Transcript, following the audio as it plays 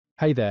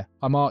Hey there,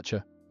 I'm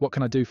Archer. What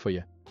can I do for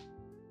you?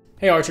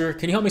 Hey Archer,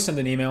 can you help me send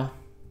an email?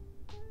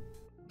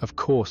 Of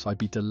course, I'd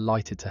be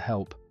delighted to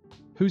help.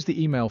 Who's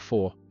the email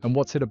for and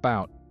what's it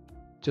about?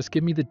 Just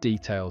give me the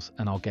details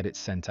and I'll get it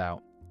sent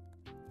out.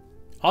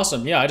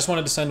 Awesome, yeah, I just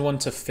wanted to send one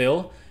to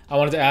Phil. I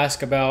wanted to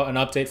ask about an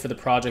update for the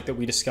project that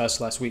we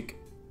discussed last week.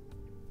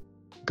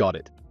 Got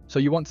it. So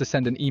you want to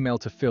send an email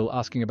to Phil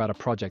asking about a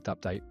project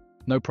update?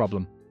 No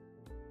problem.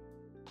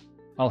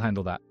 I'll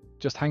handle that.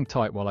 Just hang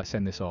tight while I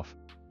send this off.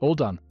 All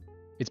done.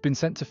 It's been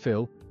sent to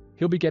Phil.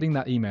 He'll be getting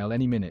that email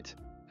any minute.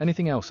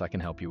 Anything else I can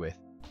help you with?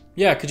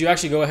 Yeah, could you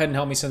actually go ahead and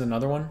help me send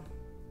another one?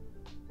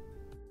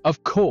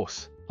 Of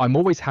course. I'm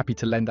always happy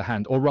to lend a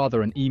hand, or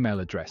rather an email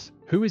address.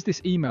 Who is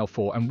this email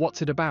for and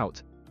what's it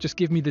about? Just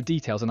give me the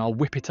details and I'll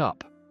whip it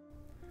up.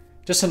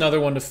 Just another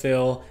one to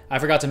Phil. I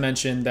forgot to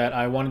mention that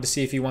I wanted to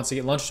see if he wants to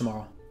get lunch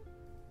tomorrow.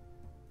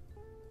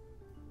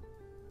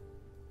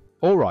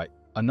 All right,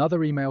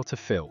 another email to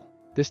Phil.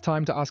 This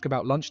time to ask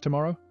about lunch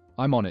tomorrow?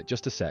 I'm on it,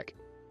 just a sec.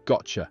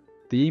 Gotcha.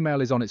 The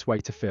email is on its way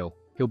to Phil.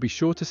 He'll be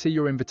sure to see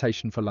your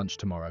invitation for lunch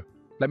tomorrow.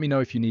 Let me know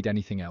if you need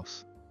anything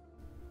else.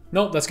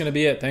 Nope, that's going to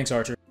be it. Thanks,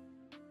 Archer.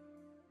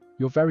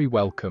 You're very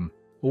welcome.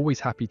 Always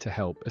happy to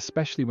help,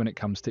 especially when it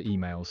comes to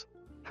emails.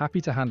 Happy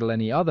to handle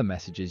any other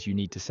messages you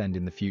need to send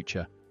in the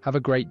future. Have a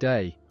great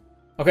day.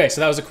 Okay,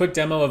 so that was a quick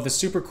demo of the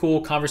super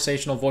cool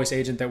conversational voice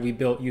agent that we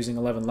built using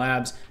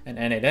ElevenLabs and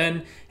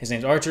N8N. His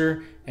name's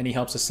Archer, and he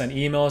helps us send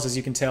emails. As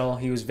you can tell,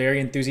 he was very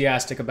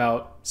enthusiastic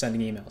about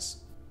sending emails.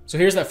 So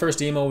here's that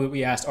first email that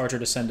we asked Archer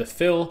to send to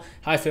Phil.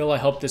 Hi Phil, I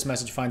hope this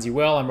message finds you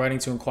well. I'm writing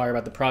to inquire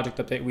about the project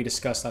update we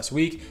discussed last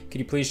week.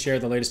 Could you please share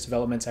the latest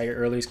developments at your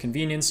earliest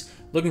convenience?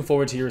 Looking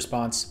forward to your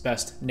response.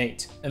 Best,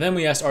 Nate. And then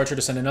we asked Archer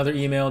to send another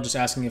email just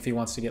asking if he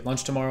wants to get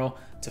lunch tomorrow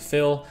to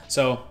Phil.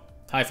 So,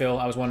 hi Phil,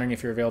 I was wondering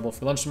if you're available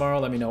for lunch tomorrow.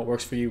 Let me know what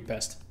works for you.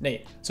 Best,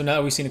 Nate. So now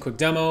that we've seen a quick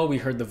demo, we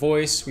heard the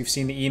voice, we've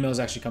seen the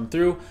emails actually come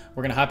through,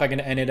 we're gonna hop back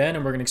into N8N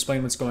and we're gonna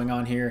explain what's going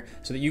on here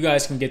so that you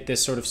guys can get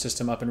this sort of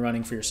system up and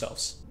running for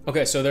yourselves.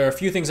 Okay, so there are a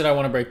few things that I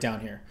wanna break down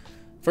here.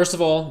 First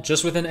of all,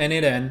 just within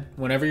N8N,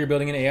 whenever you're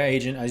building an AI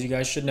agent, as you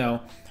guys should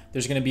know,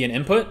 there's gonna be an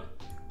input,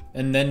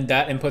 and then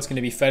that input's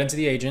gonna be fed into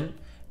the agent.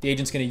 The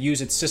agent's gonna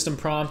use its system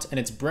prompt and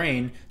its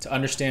brain to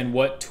understand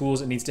what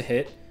tools it needs to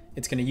hit.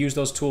 It's going to use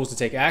those tools to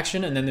take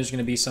action, and then there's going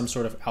to be some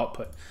sort of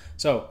output.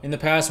 So in the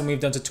past, when we've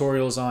done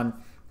tutorials on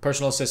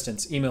personal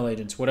assistants, email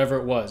agents, whatever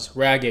it was,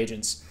 RAG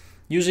agents,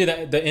 usually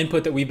the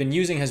input that we've been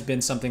using has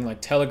been something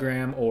like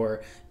Telegram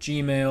or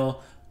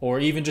Gmail or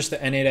even just the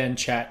N8N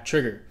chat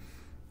trigger.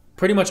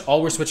 Pretty much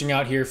all we're switching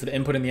out here for the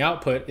input and the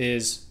output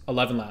is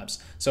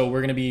ElevenLabs. So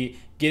we're going to be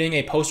getting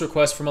a post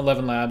request from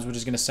ElevenLabs, which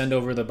is going to send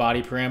over the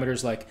body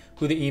parameters like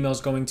who the email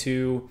is going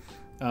to,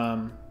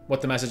 what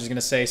the message is going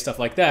to say, stuff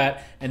like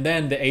that. And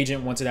then the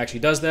agent, once it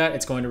actually does that,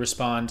 it's going to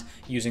respond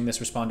using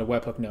this respond to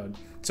webhook node.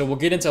 So we'll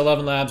get into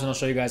ElevenLabs and I'll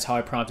show you guys how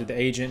I prompted the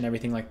agent and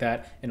everything like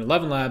that in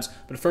ElevenLabs.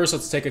 But first,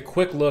 let's take a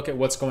quick look at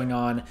what's going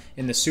on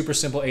in the super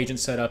simple agent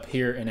setup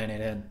here in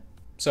N8N.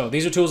 So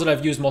these are tools that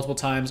I've used multiple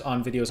times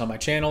on videos on my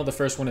channel. The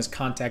first one is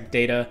contact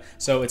data.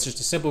 So it's just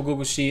a simple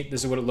Google Sheet.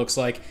 This is what it looks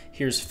like.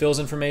 Here's Phil's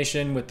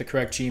information with the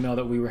correct Gmail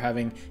that we were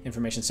having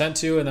information sent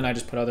to. And then I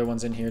just put other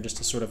ones in here just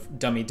to sort of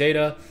dummy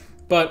data.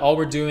 But all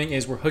we're doing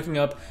is we're hooking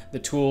up the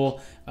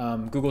tool,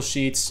 Google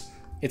Sheets.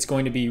 It's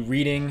going to be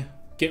reading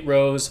get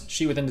rows,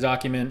 sheet within the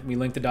document. We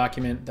link the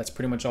document. That's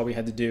pretty much all we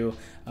had to do.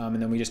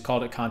 And then we just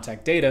called it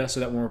contact data so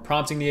that when we're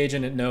prompting the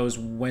agent, it knows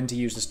when to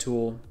use this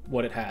tool,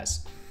 what it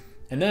has.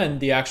 And then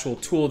the actual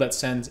tool that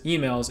sends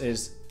emails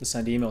is the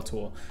send email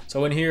tool.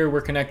 So in here,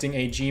 we're connecting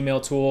a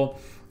Gmail tool.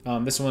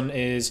 This one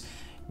is,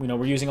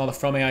 we're using all the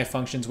from AI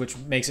functions, which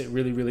makes it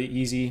really, really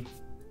easy.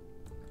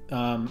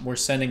 We're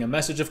sending a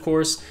message, of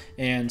course,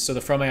 and so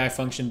the from AI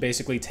function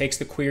basically takes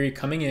the query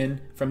coming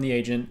in from the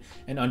agent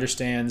and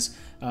understands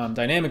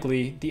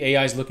dynamically the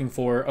AI is looking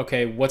for,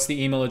 okay, what's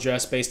the email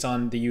address based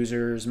on the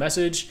user's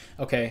message?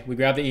 Okay, we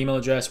grab the email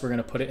address, we're going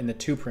to put it in the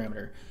to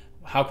parameter.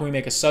 How can we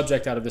make a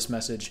subject out of this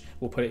message?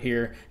 We'll put it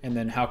here, and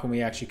then how can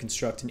we actually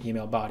construct an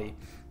email body?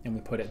 And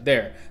we put it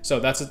there. So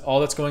that's all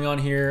that's going on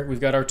here.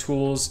 We've got our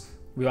tools.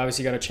 We've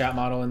obviously got a chat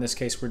model. In this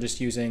case, we're just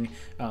using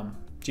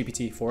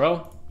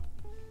GPT-4o.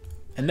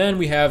 And then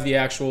we have the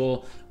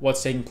actual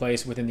what's taking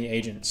place within the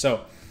agent.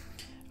 So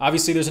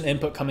obviously there's an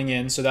input coming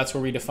in. So that's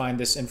where we define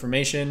this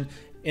information,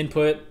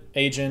 input,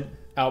 agent,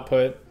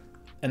 output,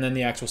 and then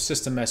the actual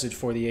system message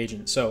for the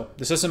agent. So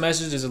the system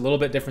message is a little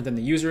bit different than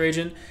the user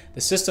agent.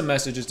 The system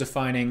message is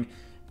defining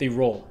the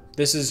role.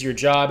 This is your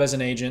job as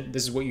an agent.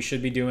 This is what you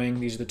should be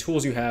doing. These are the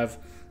tools you have.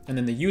 And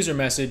then the user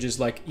message is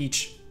like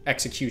each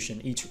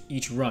execution,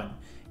 each run.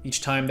 Each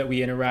time that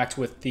we interact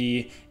with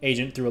the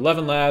agent through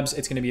ElevenLabs,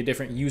 it's going to be a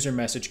different user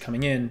message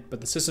coming in,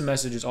 but the system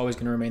message is always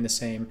going to remain the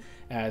same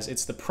as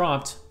it's the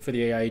prompt for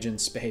the AI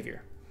agent's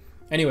behavior.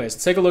 Anyways,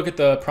 let's take a look at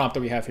the prompt that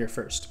we have here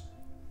first.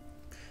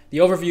 The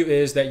overview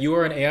is that you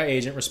are an AI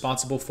agent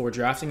responsible for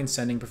drafting and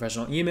sending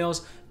professional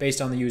emails based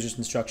on the user's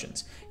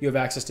instructions. You have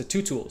access to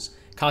two tools,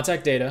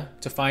 contact data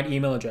to find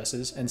email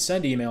addresses and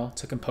send email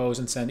to compose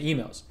and send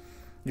emails.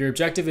 Your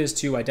objective is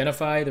to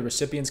identify the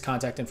recipient's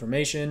contact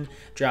information,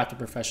 draft a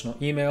professional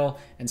email,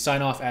 and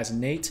sign off as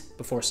Nate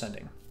before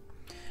sending.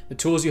 The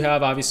tools you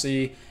have,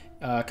 obviously,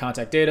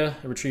 contact data.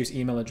 It retrieves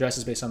email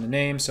addresses based on the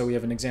name. So we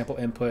have an example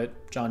input,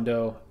 John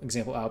Doe,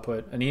 example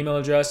output, an email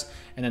address,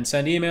 and then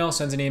send email,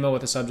 sends an email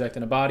with a subject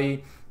and a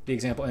body. The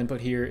example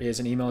input here is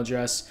an email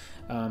address,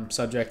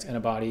 subject, and a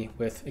body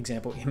with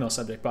example email,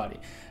 subject, body.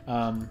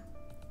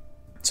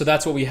 So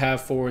that's what we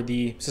have for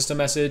the system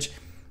message.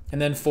 And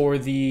then for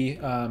the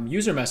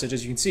user message,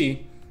 as you can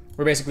see,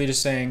 we're basically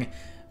just saying,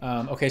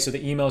 okay, so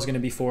the email is going to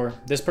be for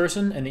this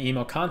person and the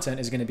email content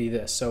is going to be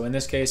this. So in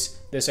this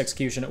case, this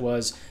execution, it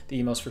was the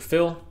emails for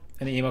Phil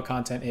and the email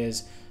content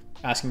is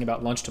asking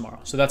about lunch tomorrow.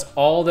 So that's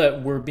all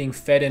that we're being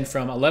fed in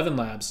from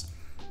ElevenLabs.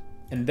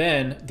 And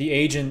then the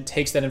agent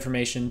takes that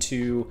information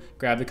to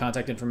grab the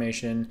contact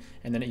information,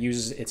 and then it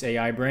uses its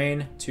AI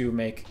brain to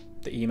make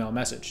the email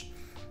message.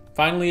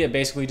 Finally, it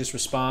basically just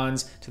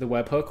responds to the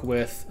webhook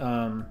with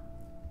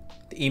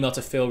the email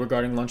to Phil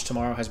regarding lunch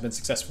tomorrow has been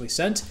successfully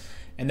sent.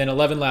 And then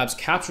ElevenLabs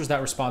captures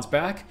that response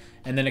back,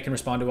 and then it can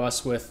respond to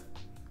us with,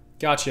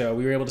 gotcha,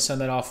 we were able to send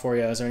that off for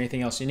you. Is there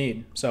anything else you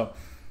need? So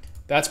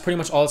that's pretty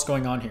much all that's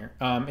going on here.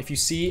 If you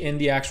see in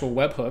the actual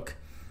webhook,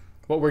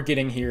 what we're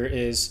getting here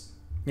is,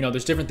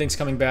 there's different things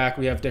coming back.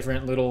 We have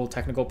different little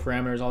technical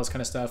parameters, all this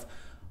kind of stuff.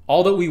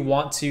 All that we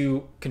want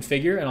to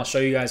configure, and I'll show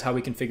you guys how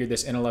we configure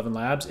this in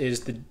ElevenLabs,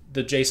 is the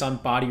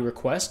JSON body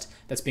request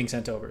that's being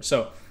sent over.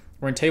 So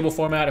we're in table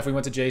format. If we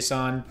went to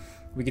JSON,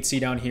 we could see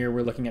down here,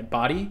 we're looking at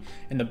body.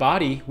 In the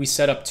body, we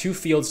set up 2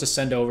 fields to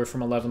send over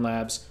from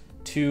ElevenLabs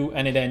to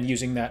n8n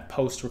using that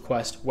POST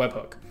Request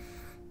Webhook.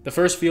 The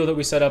first field that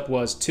we set up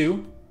was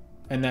 2.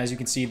 And as you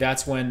can see,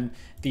 that's when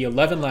the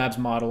ElevenLabs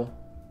model,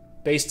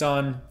 based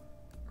on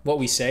what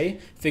we say,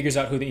 figures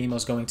out who the email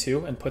is going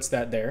to and puts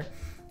that there.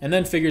 And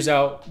then figures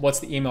out what's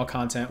the email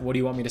content, what do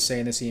you want me to say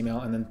in this email,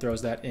 and then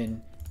throws that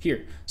in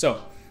here.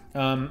 So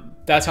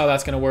that's how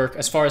that's going to work.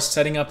 As far as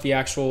setting up the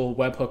actual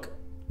webhook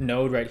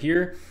node right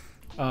here,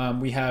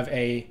 we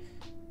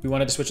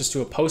wanted to switch this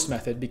to a post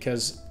method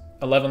because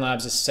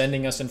ElevenLabs is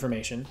sending us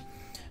information.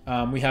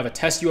 We have a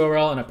test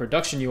URL and a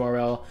production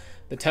URL.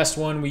 The test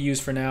one we use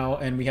for now,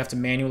 and we have to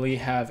manually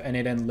have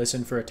n8n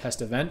listen for a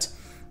test event.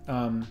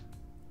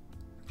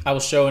 I will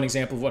show an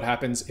example of what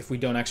happens if we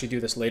don't actually do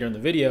this later in the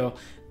video,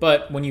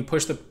 but when you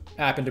push the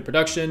app into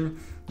production,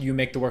 you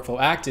make the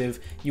workflow active,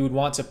 you would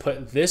want to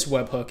put this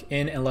webhook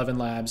in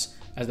ElevenLabs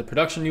as the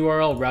production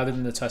URL rather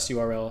than the test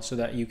URL so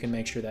that you can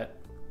make sure that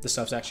the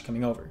stuff's actually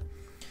coming over.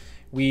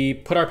 We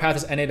put our path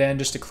as n8n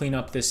just to clean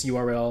up this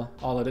URL.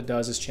 All that it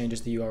does is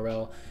changes the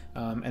URL.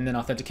 And then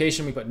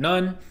authentication, we put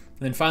none.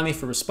 And then finally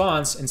for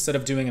response, instead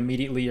of doing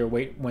immediately or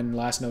wait when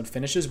last node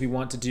finishes, we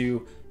want to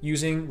do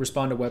using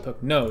respond to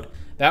webhook node.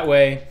 That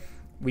way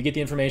we get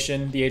the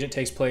information, the agent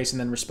takes place and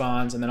then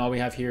responds, and then all we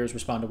have here is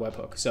respond to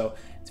webhook. So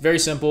it's very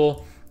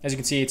simple. As you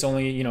can see, it's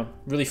only,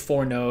 really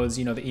 4 nodes,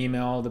 the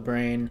email, the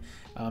brain,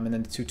 and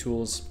then the 2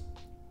 tools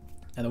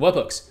and the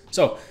webhooks.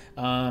 So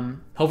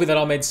hopefully that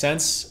all made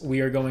sense. We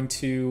are going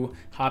to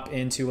hop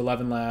into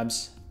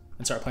ElevenLabs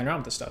and start playing around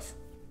with this stuff.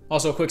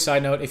 Also, a quick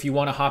side note, if you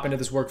want to hop into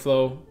this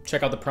workflow,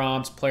 check out the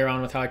prompts, play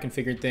around with how I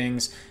configured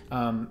things.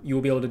 You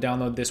will be able to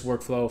download this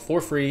workflow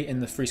for free in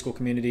the free Skool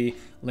community.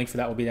 Link for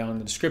that will be down in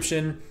the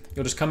description.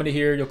 You'll just come into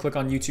here, you'll click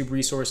on YouTube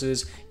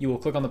resources, you will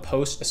click on the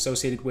post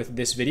associated with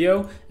this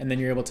video, and then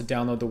you're able to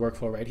download the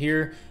workflow right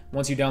here.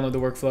 Once you download the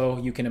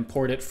workflow, you can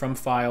import it from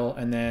file,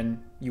 and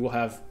then you will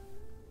have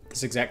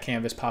this exact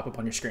canvas pop up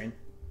on your screen.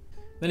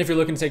 Then if you're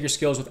looking to take your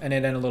skills with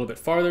n8n a little bit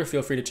farther,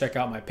 feel free to check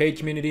out my paid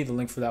community. The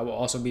link for that will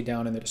also be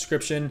down in the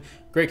description.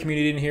 Great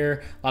community in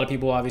here. A lot of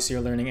people obviously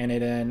are learning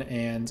n8n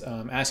and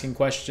asking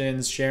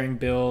questions, sharing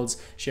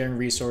builds, sharing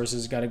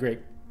resources. Got a great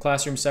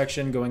classroom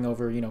section going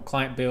over,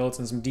 client builds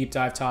and some deep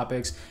dive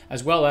topics,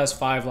 as well as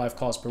 5 live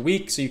calls per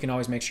week. So you can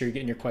always make sure you're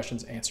getting your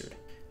questions answered.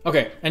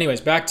 Okay,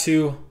 anyways, back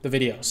to the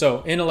video.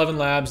 So in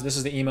ElevenLabs, this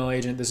is the email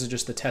agent. This is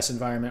just the test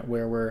environment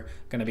where we're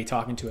gonna be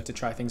talking to it to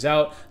try things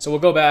out. So we'll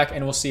go back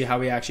and we'll see how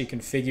we actually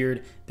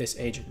configured this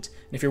agent.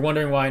 And if you're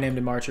wondering why I named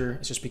him Archer,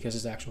 it's just because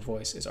his actual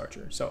voice is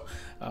Archer. So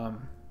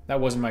that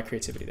wasn't my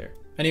creativity there.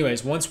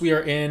 Anyways, once we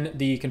are in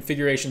the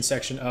configuration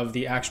section of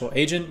the actual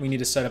agent, we need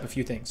to set up a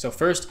few things. So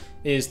first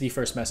is the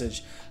first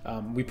message.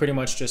 We pretty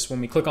much just, when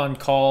we click on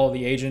call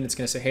the agent, it's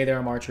gonna say, hey there,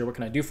 I'm Archer, what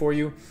can I do for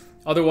you?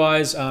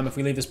 Otherwise, if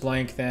we leave this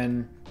blank,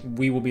 then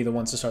we will be the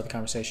ones to start the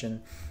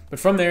conversation. But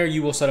from there,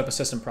 you will set up a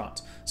system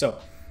prompt. So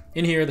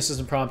in here, the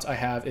system prompt I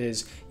have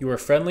is, you are a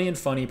friendly and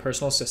funny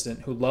personal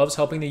assistant who loves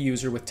helping the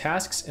user with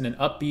tasks in an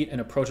upbeat and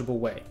approachable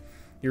way.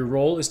 Your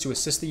role is to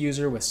assist the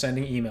user with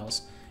sending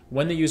emails.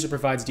 When the user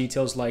provides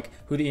details like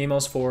who the email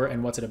is for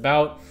and what's it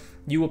about,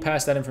 you will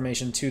pass that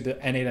information to the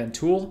n8n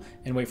tool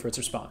and wait for its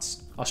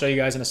response. I'll show you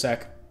guys in a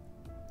sec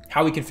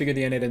how we configure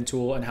the n8n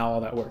tool and how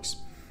all that works.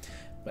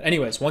 But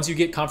anyways, once you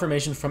get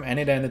confirmation from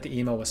n8n that the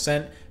email was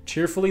sent,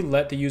 cheerfully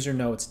let the user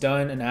know it's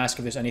done and ask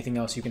if there's anything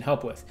else you can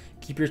help with.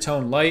 Keep your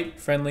tone light,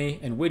 friendly,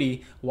 and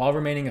witty while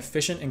remaining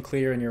efficient and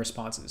clear in your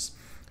responses.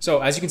 So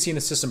as you can see in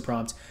the system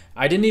prompt,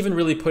 I didn't even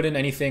really put in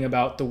anything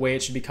about the way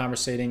it should be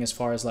conversating as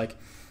far as like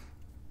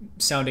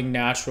sounding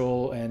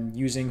natural and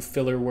using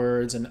filler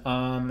words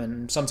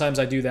and sometimes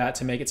I do that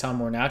to make it sound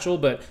more natural,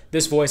 but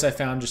this voice I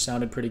found just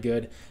sounded pretty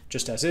good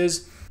just as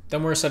is.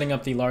 Then we're setting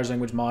up the large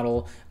language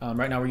model.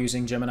 Right now we're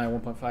using Gemini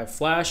 1.5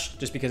 Flash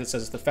just because it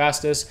says it's the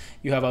fastest.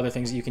 You have other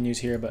things that you can use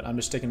here, but I'm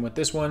just sticking with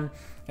this one.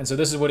 And so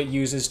this is what it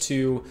uses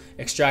to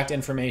extract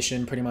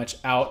information pretty much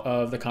out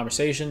of the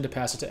conversation to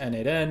pass it to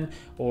N8N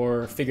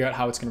or figure out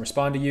how it's going to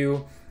respond to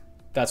you.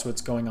 That's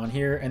what's going on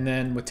here. And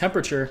then with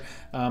temperature,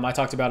 I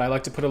talked about I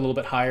like to put it a little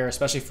bit higher,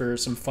 especially for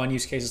some fun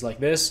use cases like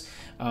this.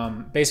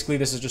 Basically,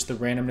 this is just the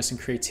randomness and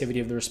creativity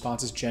of the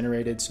responses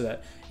generated so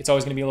that it's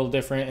always going to be a little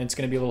different and it's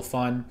going to be a little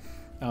fun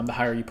the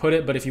higher you put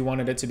it. But if you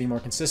wanted it to be more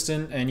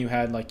consistent and you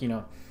had like, you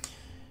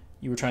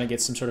were trying to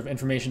get some sort of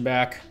information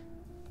back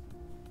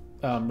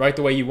right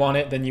the way you want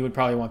it, then you would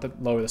probably want to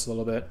lower this a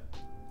little bit.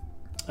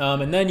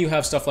 And then you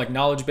have stuff like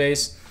knowledge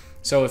base.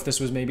 So if this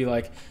was maybe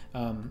like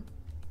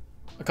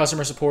a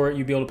customer support,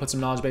 you'd be able to put some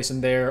knowledge base in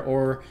there.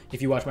 Or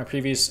if you watch my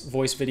previous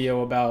voice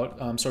video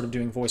about sort of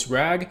doing voice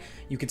RAG,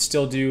 you could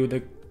still do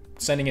the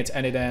sending it to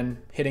N8N,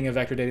 hitting a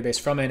vector database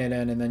from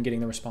N8N, and then getting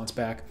the response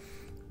back.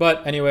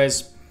 But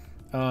anyways,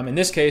 in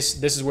this case,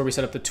 this is where we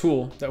set up the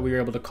tool that we were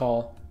able to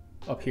call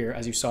up here,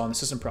 as you saw in the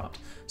system prompt.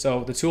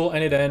 So the tool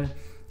N8N,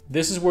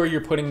 this is where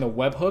you're putting the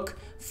webhook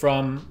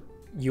from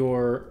the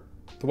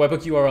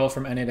webhook URL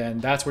from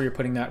N8N. That's where you're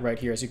putting that right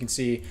here. As you can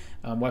see,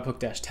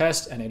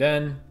 webhook-test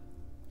N8N.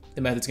 The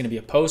method's going to be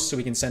a post, so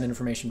we can send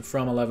information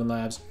from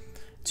ElevenLabs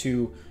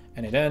to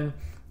N8N.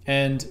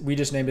 And we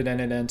just named it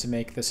N8N to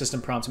make the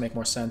system prompt to make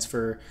more sense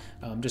for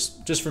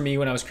just for me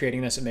when I was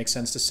creating this. It makes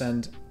sense to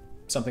send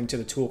something to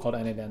the tool called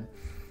N8N.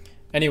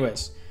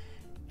 Anyways,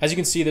 as you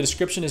can see, the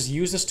description is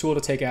use this tool to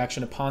take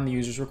action upon the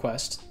user's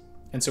request.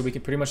 And so we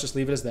can pretty much just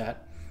leave it as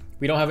that.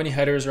 We don't have any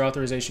headers or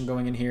authorization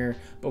going in here,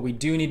 but we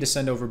do need to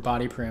send over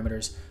body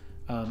parameters.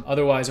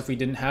 Otherwise, if we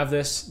didn't have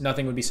this,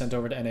 nothing would be sent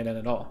over to N8N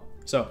at all.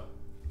 So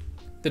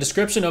the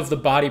description of the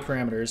body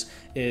parameters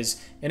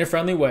is, in a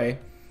friendly way,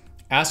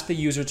 ask the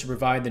user to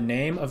provide the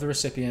name of the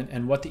recipient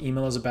and what the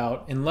email is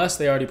about unless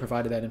they already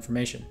provided that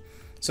information.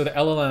 So the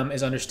LLM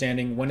is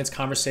understanding when it's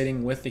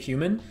conversating with the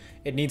human,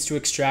 it needs to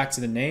extract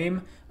the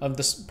name of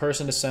this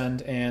person to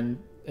send an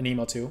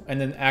email to, and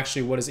then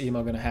actually what is the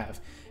email going to have.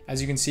 As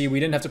you can see, we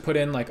didn't have to put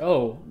in like,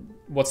 oh,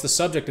 what's the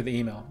subject of the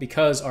email?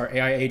 Because our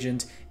AI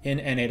agent in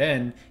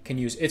N8N can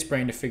use its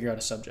brain to figure out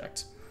a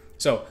subject.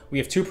 So we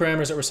have two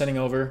parameters that we're sending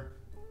over.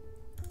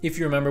 If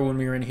you remember when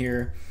we were in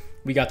here,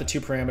 we got the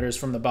two parameters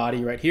from the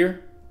body right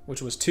here,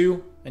 which was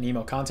to and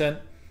email content.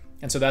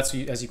 And so that's,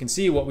 as you can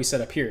see, what we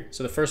set up here.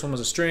 So the first one was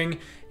a string,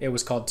 it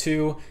was called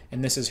to,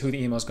 and this is who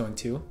the email is going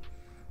to.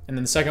 And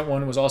then the second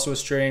one was also a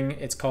string,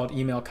 it's called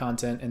email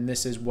content, and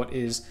this is what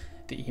is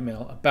the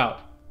email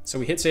about. So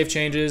we hit save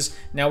changes.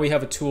 Now we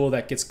have a tool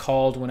that gets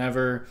called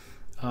whenever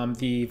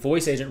the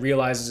voice agent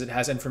realizes it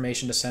has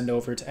information to send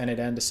over to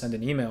N8N to send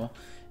an email,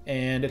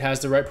 and it has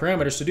the right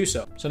parameters to do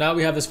so. So now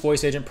we have this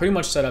voice agent pretty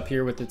much set up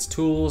here with its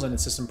tools and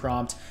its system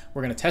prompt.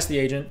 We're gonna test the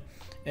agent.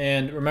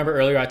 And remember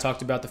earlier I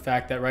talked about the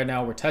fact that right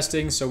now we're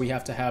testing, so we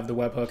have to have the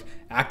webhook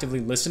actively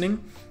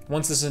listening.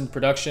 Once this is in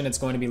production, it's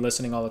going to be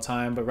listening all the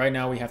time, but right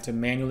now we have to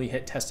manually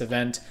hit test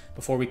event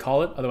before we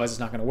call it, otherwise it's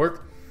not gonna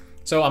work.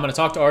 So I'm gonna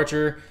talk to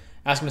Archer,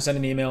 ask him to send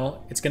an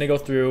email, it's gonna go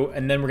through,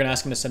 and then we're gonna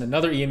ask him to send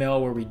another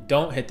email where we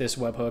don't hit this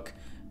webhook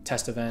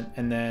test event,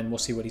 and then we'll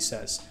see what he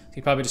says.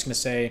 He's probably just gonna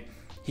say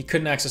he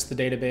couldn't access the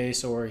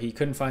database or he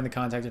couldn't find the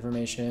contact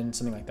information,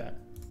 something like that.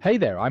 Hey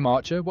there, I'm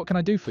Archer. What can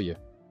I do for you?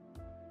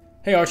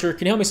 Hey Archer,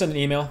 can you help me send an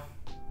email?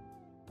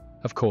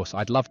 Of course,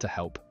 I'd love to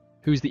help.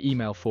 Who's the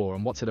email for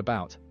and what's it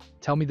about?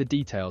 Tell me the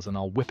details and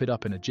I'll whip it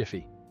up in a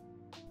jiffy.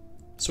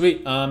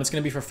 Sweet, it's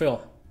gonna be for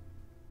Phil.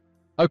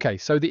 Okay,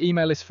 so the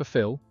email is for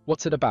Phil.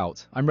 What's it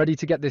about? I'm ready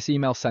to get this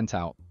email sent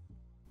out.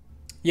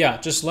 Yeah,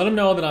 just let him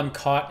know that I'm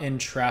caught in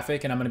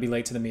traffic and I'm gonna be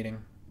late to the meeting.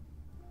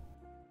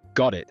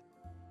 Got it.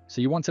 So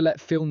you want to let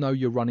Phil know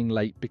you're running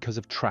late because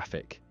of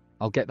traffic.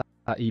 I'll get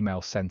that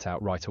email sent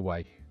out right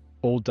away.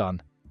 All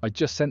done. I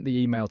just sent the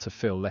email to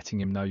Phil letting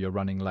him know you're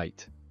running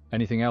late.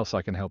 Anything else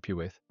I can help you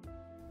with?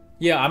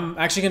 Yeah, I'm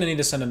actually gonna need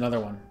to send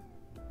another one.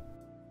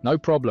 No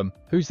problem.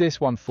 Who's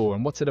this one for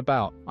and what's it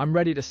about? I'm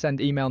ready to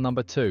send email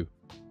number 2.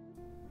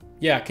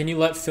 Yeah, can you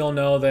let Phil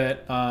know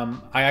that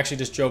I actually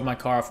just drove my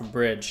car off a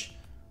bridge?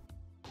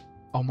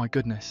 Oh my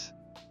goodness.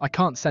 I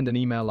can't send an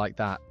email like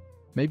that.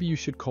 Maybe you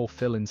should call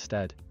Phil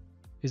instead.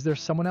 Is there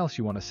someone else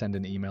you want to send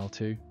an email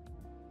to?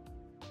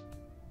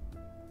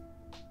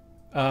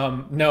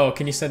 No,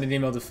 can you send an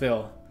email to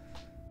Phil?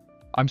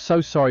 I'm so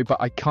sorry,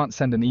 but I can't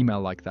send an email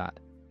like that.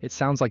 It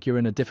sounds like you're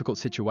in a difficult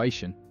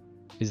situation.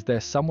 Is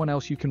there someone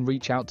else you can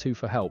reach out to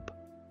for help?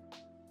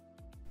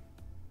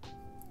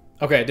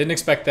 Okay, didn't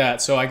expect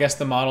that, so I guess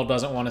the model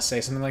doesn't want to say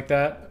something like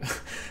that.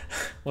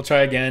 We'll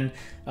try again.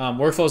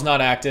 Workflow's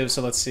not active,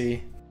 so let's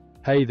see.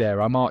 Hey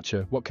there, I'm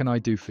Archer. What can I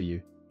do for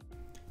you?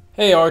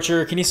 Hey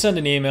Archer, can you send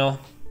an email?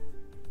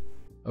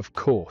 Of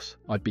course,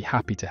 I'd be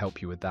happy to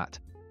help you with that.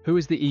 Who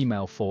is the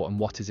email for and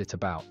what is it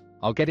about?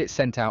 I'll get it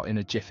sent out in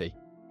a jiffy.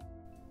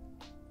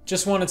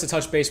 Just wanted to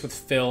touch base with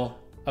Phil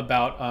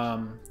about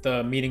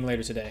the meeting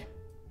later today.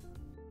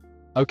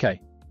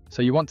 Okay,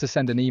 so you want to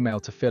send an email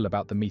to Phil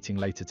about the meeting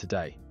later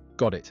today.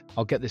 Got it.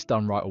 I'll get this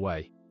done right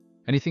away.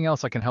 Anything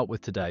else I can help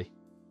with today?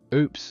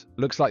 Oops,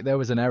 looks like there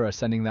was an error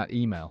sending that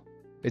email.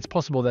 It's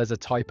possible there's a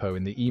typo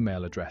in the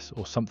email address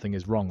or something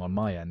is wrong on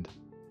my end.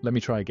 Let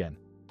me try again.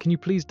 Can you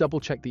please double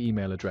check the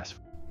email address?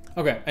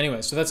 Okay,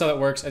 anyway, so that's how that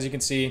works. As you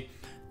can see,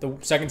 the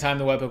second time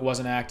the webhook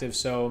wasn't active,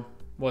 so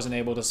wasn't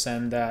able to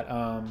send that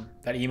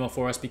that email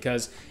for us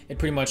because it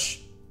pretty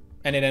much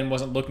N8N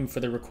wasn't looking for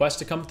the request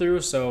to come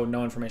through, so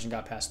no information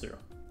got passed through.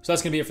 So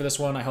that's gonna be it for this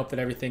one. I hope that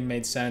everything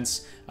made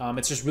sense.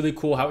 It's just really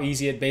cool how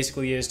easy it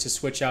basically is to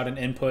switch out an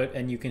input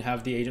and you can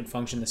have the agent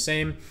function the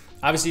same.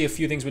 Obviously, a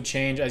few things would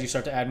change as you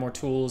start to add more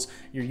tools.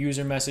 Your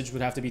user message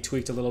would have to be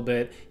tweaked a little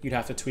bit. You'd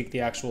have to tweak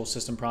the actual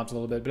system prompt a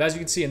little bit. But as you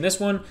can see in this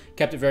one,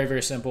 kept it very,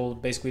 very simple.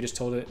 Basically just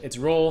told it its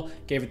role,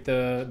 gave it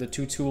the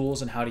two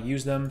tools and how to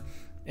use them.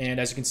 And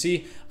as you can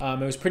see, it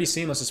was pretty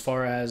seamless as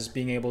far as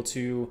being able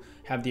to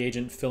have the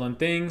agent fill in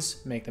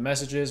things, make the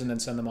messages, and then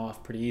send them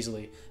off pretty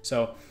easily.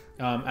 So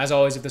as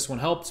always, if this one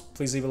helped,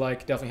 please leave a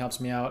like. It definitely helps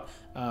me out.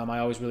 I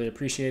always really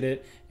appreciate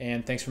it.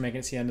 And thanks for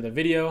making it to the end of the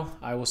video.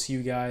 I will see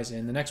you guys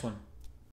in the next one.